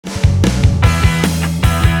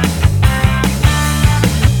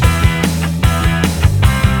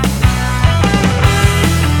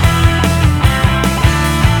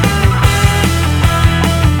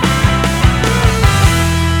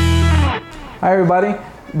Hi everybody,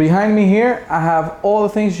 behind me here I have all the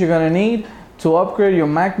things you're going to need to upgrade your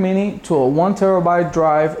Mac Mini to a 1 terabyte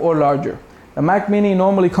drive or larger. The Mac Mini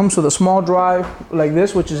normally comes with a small drive like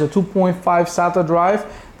this, which is a 2.5 SATA drive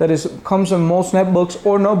that comes in most netbooks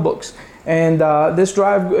or notebooks. And this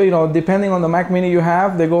drive, depending on the Mac Mini you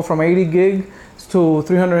have, they go from 80 gigs to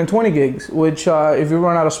 320 gigs, which if you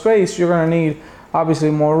run out of space, you're going to need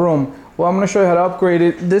obviously more room. Well, I'm going to show you how to upgrade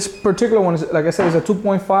it. This particular one is, like I said, is a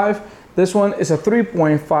 2.5. This one is a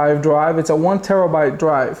 3.5 drive. It's a 1 terabyte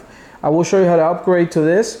drive. I will show you how to upgrade to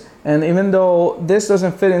this. And even though this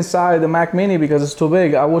doesn't fit inside the Mac Mini because it's too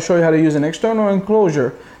big, I will show you how to use an external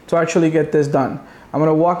enclosure to actually get this done. I'm going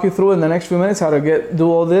to walk you through in the next few minutes how to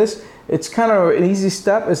do all this. It's kind of an easy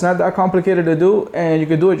step. It's not that complicated to do, and you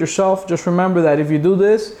can do it yourself. Just remember that if you do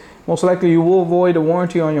this, most likely you will avoid a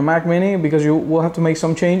warranty on your Mac Mini because you will have to make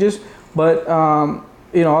some changes. But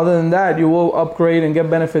other than that, you will upgrade and get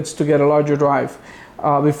benefits to get a larger drive.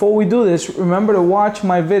 Before we do this, remember to watch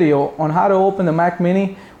my video on how to open the Mac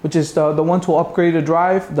Mini, which is the one to upgrade a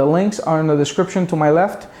drive. The links are in the description to my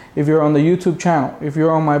left if you're on the YouTube channel. If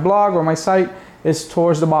you're on my blog or my site, it's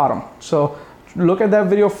towards the bottom. So look at that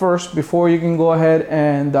video first before you can go ahead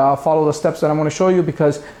and follow the steps that I'm going to show you,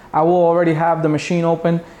 because I will already have the machine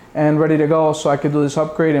open and ready to go so I could do this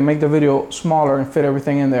upgrade and make the video smaller and fit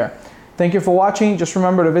everything in there. Thank you for watching. Just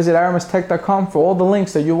remember to visit aramistech.com for all the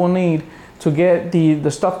links that you will need to get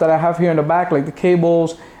the stuff that I have here in the back, like the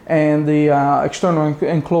cables and the external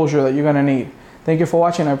enclosure that you're going to need. Thank you for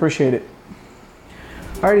watching. I appreciate it.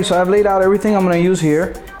 Alrighty, so I've laid out everything I'm going to use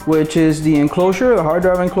here, which is the enclosure, the hard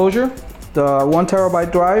drive enclosure, the 1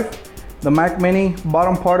 terabyte drive, the Mac Mini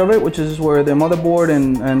bottom part of it, which is where the motherboard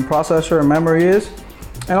and processor and memory is,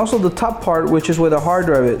 and also the top part, which is where the hard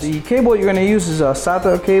drive is. The cable you're going to use is a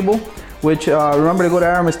SATA cable, which remember to go to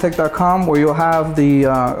aramistech.com where you'll have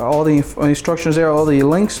all the instructions there, all the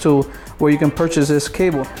links to where you can purchase this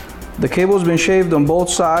cable. The cable's been shaved on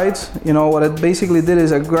both sides. What I basically did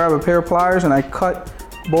is I grabbed a pair of pliers and I cut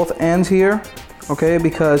both ends here, okay,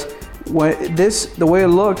 because the way it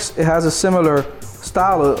looks, it has a similar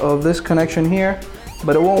style of this connection here,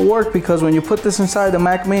 but it won't work because when you put this inside the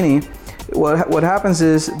Mac Mini, what happens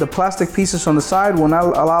is the plastic pieces on the side will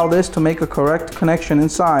not allow this to make a correct connection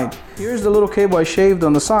inside. Here's the little cable I shaved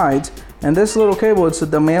on the sides, and this little cable, it's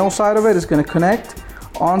the male side of it, is going to connect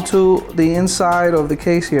onto the inside of the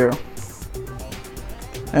case here.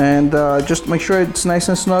 And just make sure it's nice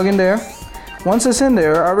and snug in there. Once it's in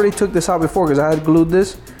there, I already took this out before because I had glued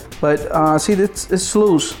this, but see, it's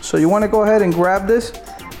loose. So you want to go ahead and grab this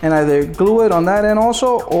and either glue it on that end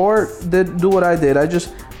also, or do what I did. I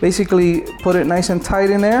just basically put it nice and tight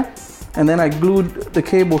in there, and then I glued the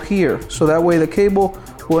cable here, so that way the cable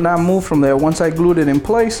will not move from there. Once I glued it in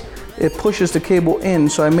place, it pushes the cable in,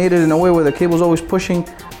 so I made it in a way where the cable is always pushing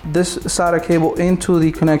this SATA cable into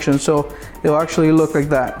the connection, so it'll actually look like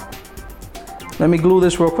that. Let me glue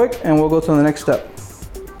this real quick and we'll go to the next step.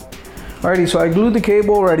 Alrighty, so I glued the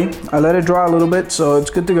cable already. I let it dry a little bit, so it's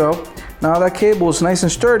good to go. Now that cable is nice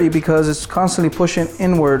and sturdy because it's constantly pushing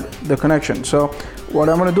inward the connection. So what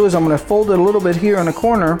I'm going to do is I'm going to fold it a little bit here in the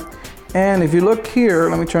corner, and if you look here,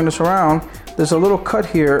 let me turn this around, there's a little cut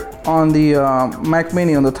here on the Mac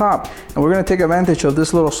Mini on the top, and we're going to take advantage of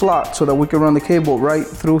this little slot so that we can run the cable right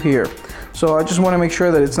through here. So I just want to make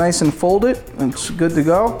sure that it's nice and folded and it's good to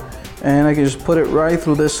go, and I can just put it right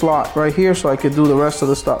through this slot right here so I can do the rest of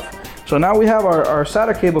the stuff. So now we have our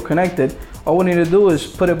SATA cable connected. All we need to do is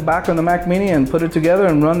put it back on the Mac Mini and put it together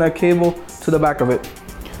and run that cable to the back of it.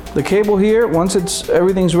 The cable here, once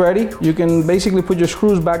everything's ready, you can basically put your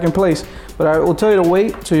screws back in place. But I will tell you to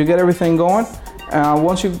wait till you get everything going.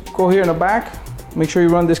 Once you go here in the back, make sure you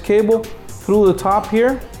run this cable through the top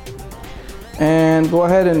here, and go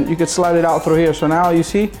ahead and you can slide it out through here. So now you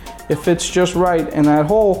see it fits just right in that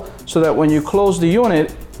hole, so that when you close the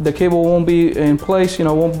unit, the cable won't be in place,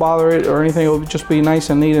 won't bother it or anything. It will just be nice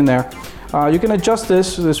and neat in there. You can adjust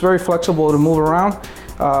this. It's very flexible to move around.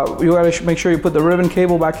 You gotta make sure you put the ribbon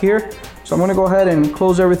cable back here. So I'm gonna go ahead and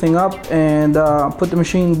close everything up and put the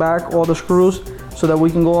machine back, all the screws, so that we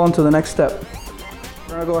can go on to the next step.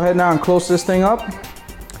 We're gonna go ahead now and close this thing up.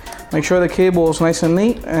 Make sure the cable is nice and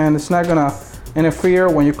neat and it's not gonna interfere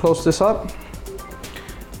when you close this up.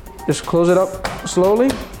 Just close it up slowly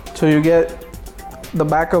till you get the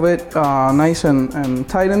back of it nice and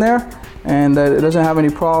tight in there, and that it doesn't have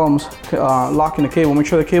any problems locking the cable. Make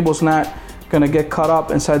sure the cable's not gonna get cut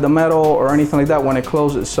up inside the metal or anything like that when it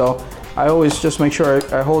closes. So I always just make sure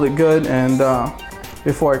I hold it good and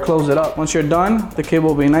before I close it up. Once you're done, the cable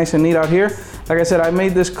will be nice and neat out here. Like I said, I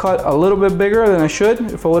made this cut a little bit bigger than I should.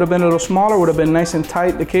 If it would have been a little smaller, it would have been nice and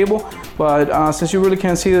tight, the cable. But since you really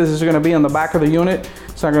can't see this is going to be on the back of the unit,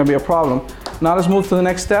 it's not going to be a problem. Now let's move to the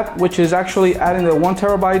next step, which is actually adding the 1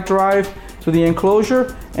 terabyte drive to the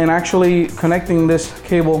enclosure and actually connecting this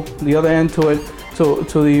cable, the other end to it,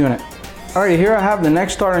 to the unit. Alright, here I have the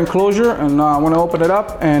Nexstar enclosure, and I want to open it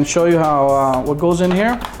up and show you how what goes in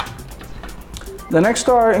here. The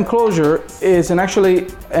Nexstar enclosure is actually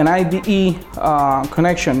an IDE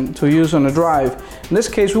connection to use on the drive. In this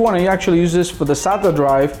case, we want to actually use this for the SATA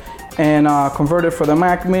drive and convert it for the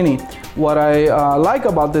Mac Mini. What I like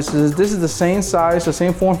about this is the same size, the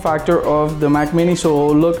same form factor of the Mac Mini, so it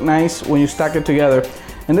will look nice when you stack it together.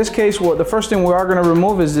 In this case, the first thing we are going to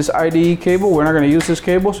remove is this IDE cable. We're not going to use this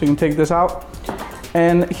cable, so you can take this out.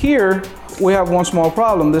 And here we have one small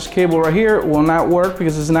problem. This cable right here will not work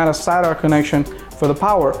because it's not a SATA connection for the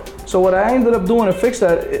power. So what I ended up doing to fix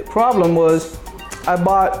that problem was I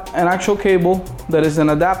bought an actual cable that is an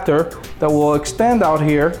adapter that will extend out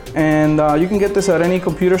here, and you can get this at any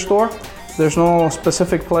computer store. There's no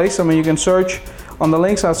specific place. I mean, you can search on the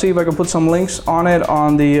links. I'll see if I can put some links on it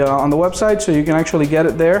on the website, so you can actually get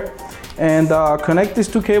it there. And connect these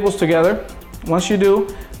two cables together. Once you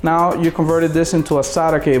do, now you converted this into a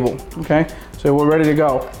SATA cable. Okay, so we're ready to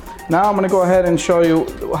go. Now I'm going to go ahead and show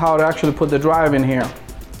you how to actually put the drive in here.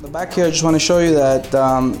 The back here, I just want to show you that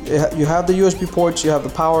you have the USB ports, you have the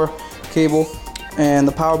power cable, and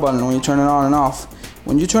the power button when you turn it on and off.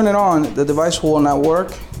 When you turn it on, the device will not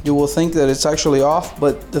work. You will think that it's actually off,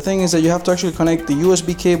 but the thing is that you have to actually connect the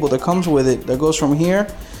USB cable that comes with it, that goes from here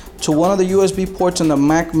to one of the USB ports in the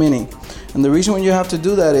Mac Mini. And the reason why you have to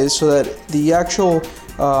do that is so that the actual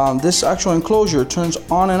this actual enclosure turns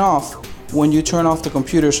on and off when you turn off the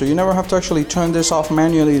computer. So you never have to actually turn this off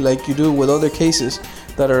manually like you do with other cases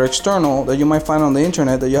that are external that you might find on the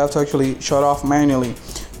internet, that you have to actually shut off manually.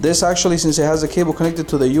 This actually, since it has a cable connected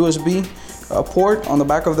to the USB port on the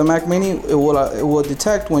back of the Mac Mini, it will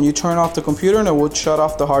detect when you turn off the computer, and it will shut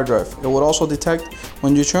off the hard drive. It will also detect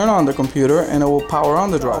when you turn on the computer, and it will power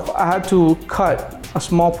on the drive. I had to cut a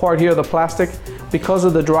small part here of the plastic because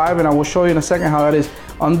of the drive, and I will show you in a second how that is.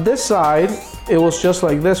 On this side, it was just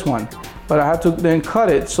like this one, but I had to then cut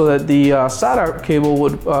it so that the SATA cable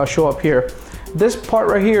would show up here. This part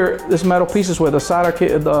right here, this metal piece is where the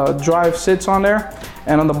SATA drive sits on there,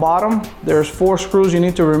 and on the bottom there's 4 screws you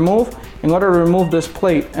need to remove in order to remove this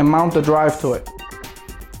plate and mount the drive to it.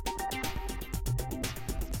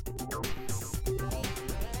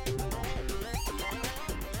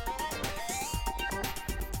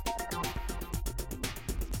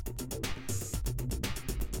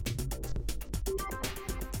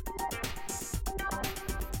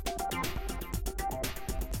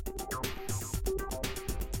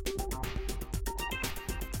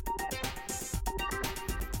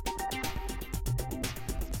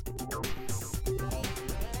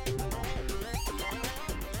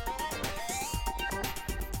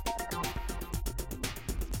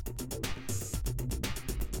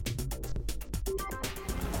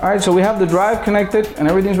 All right, so we have the drive connected and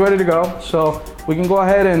everything's ready to go. So we can go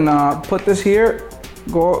ahead and put this here,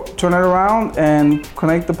 turn it around and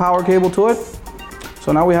connect the power cable to it.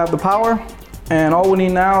 So now we have the power, and all we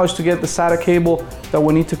need now is to get the SATA cable that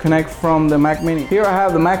we need to connect from the Mac Mini. Here I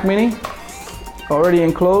have the Mac Mini already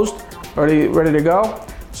enclosed, already ready to go.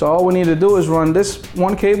 So all we need to do is run this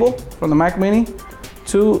one cable from the Mac Mini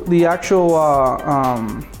to the actual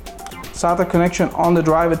SATA connection on the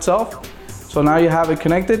drive itself. So now you have it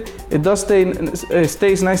connected. It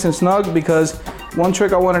stays nice and snug, because one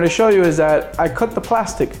trick I wanted to show you is that I cut the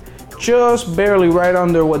plastic just barely right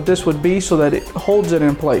under what this would be, so that it holds it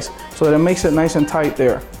in place, so that it makes it nice and tight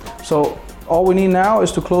there. So all we need now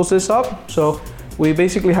is to close this up. So we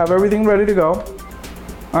basically have everything ready to go.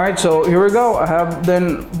 All right, so here we go. I have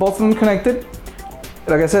then both of them connected.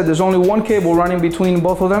 Like I said, there's only one cable running between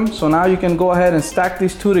both of them. So now you can go ahead and stack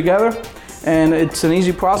these two together. And it's an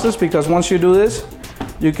easy process, because once you do this,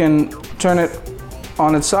 you can turn it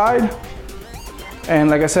on its side. And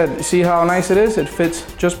like I said, see how nice it is? It fits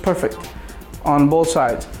just perfect on both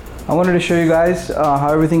sides. I wanted to show you guys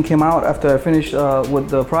how everything came out after I finished with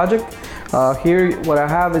the project. Here, what I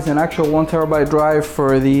have is an actual 1 terabyte drive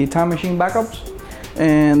for the Time Machine backups,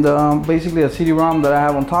 and basically a CD-ROM that I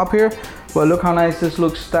have on top here. But look how nice this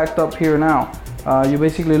looks stacked up here now. You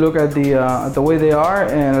basically look at the way they are,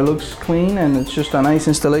 and it looks clean, and it's just a nice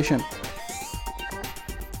installation.